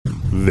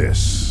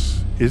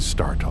This is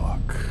StarTalk.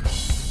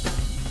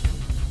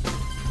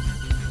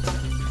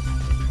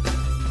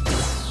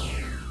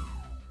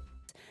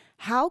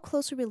 How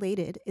closely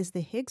related is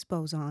the Higgs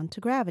boson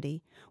to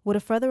gravity? Would a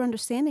further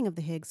understanding of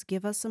the Higgs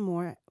give us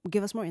more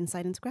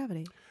insight into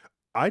gravity?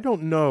 I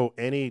don't know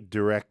any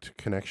direct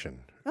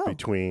connection Oh.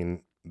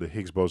 between the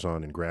Higgs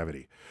boson and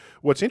gravity.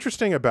 What's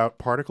interesting about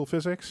particle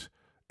physics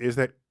is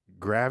that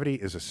gravity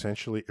is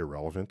essentially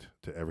irrelevant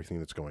to everything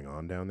that's going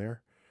on down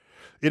there.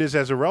 It is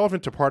as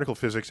irrelevant to particle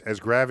physics as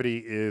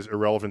gravity is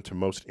irrelevant to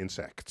most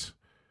insects.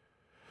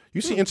 You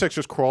see insects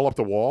just crawl up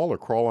the wall or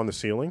crawl on the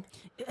ceiling?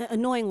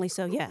 Annoyingly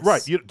so, yes.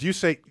 Right. Do you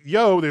say,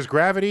 yo, there's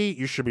gravity,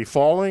 you should be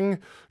falling,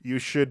 you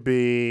should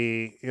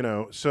be,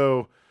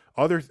 so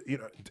other,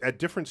 at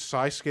different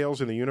size scales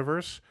in the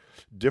universe,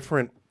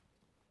 different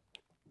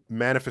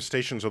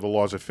manifestations of the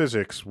laws of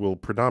physics will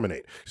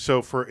predominate.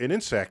 So for an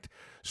insect,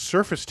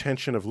 surface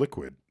tension of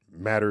liquid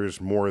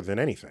matters more than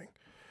anything.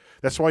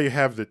 That's why you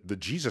have the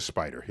Jesus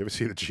spider. You ever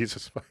see the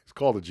Jesus spider? It's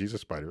called the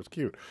Jesus spider. It's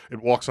cute.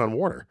 It walks on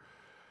water.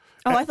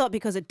 Oh, I thought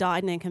because it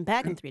died and then came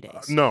back in 3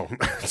 days. No,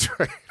 that's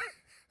right.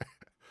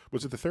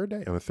 Was it the third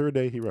day? On the third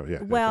day he wrote,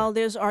 yeah. Well, okay.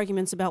 there's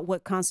arguments about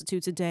what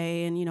constitutes a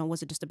day and,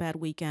 was it just a bad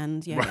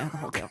weekend? Yeah, the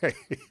whole deal. Okay.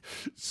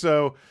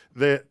 So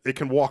it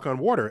can walk on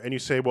water. And you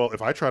say, well,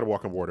 if I try to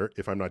walk on water,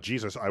 if I'm not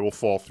Jesus, I will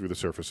fall through the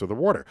surface of the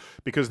water.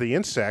 Because the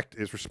insect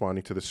is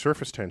responding to the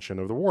surface tension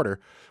of the water,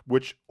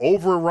 which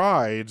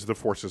overrides the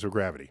forces of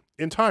gravity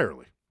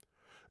entirely.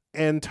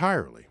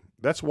 Entirely.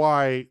 That's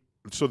why,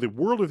 so the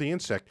world of the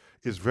insect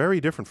is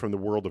very different from the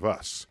world of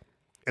us.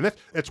 And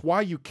that's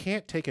why you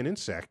can't take an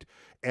insect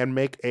and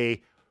make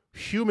a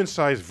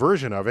human-sized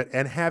version of it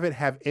and have it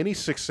have any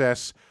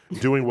success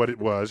doing what it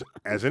was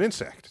as an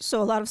insect.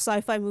 So a lot of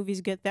sci-fi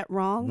movies get that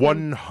wrong?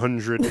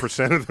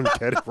 100% of them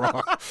get it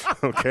wrong.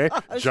 Okay?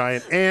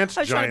 Giant ants,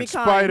 giant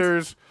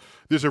spiders.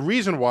 There's a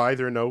reason why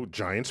there are no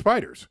giant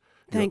spiders.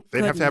 Thank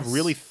They'd have to have goodness.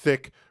 really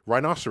thick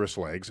rhinoceros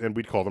legs, and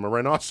we'd call them a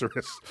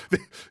rhinoceros.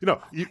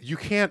 You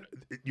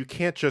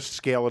can't just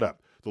scale it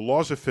up. The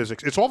laws of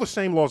physics, it's all the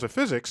same laws of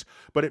physics,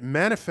 but it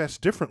manifests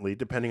differently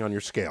depending on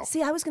your scale.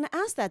 See, I was going to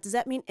ask that. Does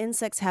that mean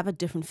insects have a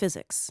different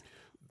physics?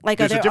 Like,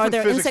 There's a are different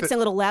there physics insects that- in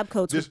little lab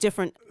coats with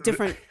there's-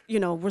 different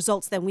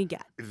results than we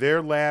get?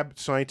 Their lab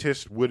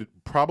scientists would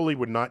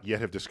not yet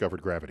have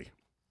discovered gravity.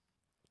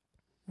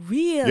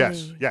 Really?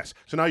 Yes.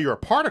 So now you're a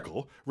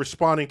particle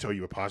responding to, are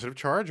you a positive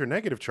charge or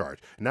negative charge?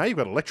 Now you've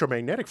got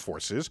electromagnetic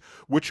forces,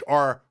 which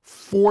are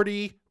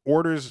 40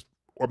 orders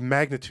of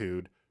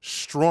magnitude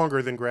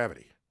stronger than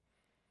gravity.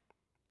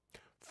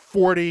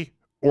 40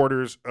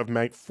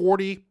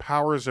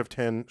 powers of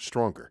 10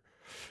 stronger.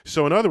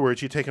 So in other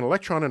words, you take an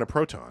electron and a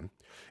proton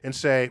and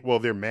say, well,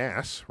 their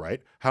mass,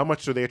 right? How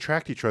much do they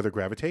attract each other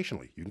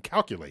gravitationally? You can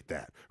calculate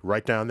that.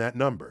 Write down that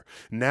number.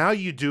 Now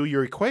you do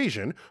your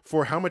equation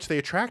for how much they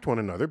attract one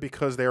another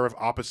because they are of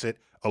opposite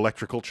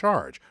electrical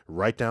charge.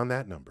 Write down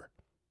that number.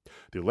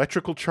 The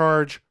electrical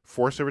charge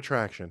force of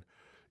attraction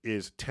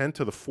is 10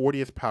 to the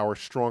 40th power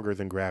stronger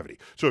than gravity.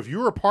 So if you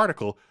were a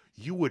particle,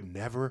 you would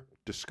never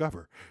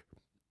discover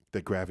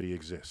that gravity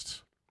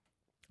exists.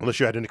 Unless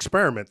you had an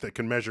experiment that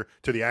can measure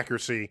to the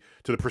accuracy,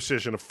 to the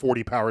precision of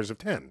 40 powers of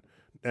 10.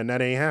 And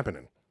that ain't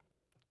happening.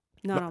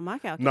 Not on my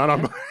calculator. Not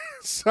on my...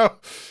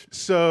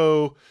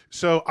 So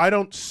I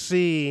don't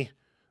see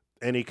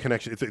any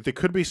connection. There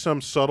could be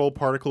some subtle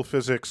particle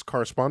physics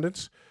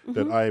correspondence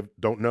that I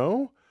don't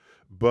know.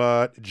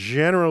 But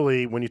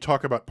generally, when you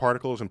talk about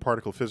particles and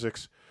particle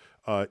physics,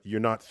 you're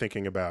not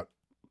thinking about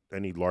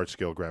any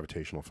large-scale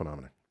gravitational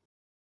phenomena.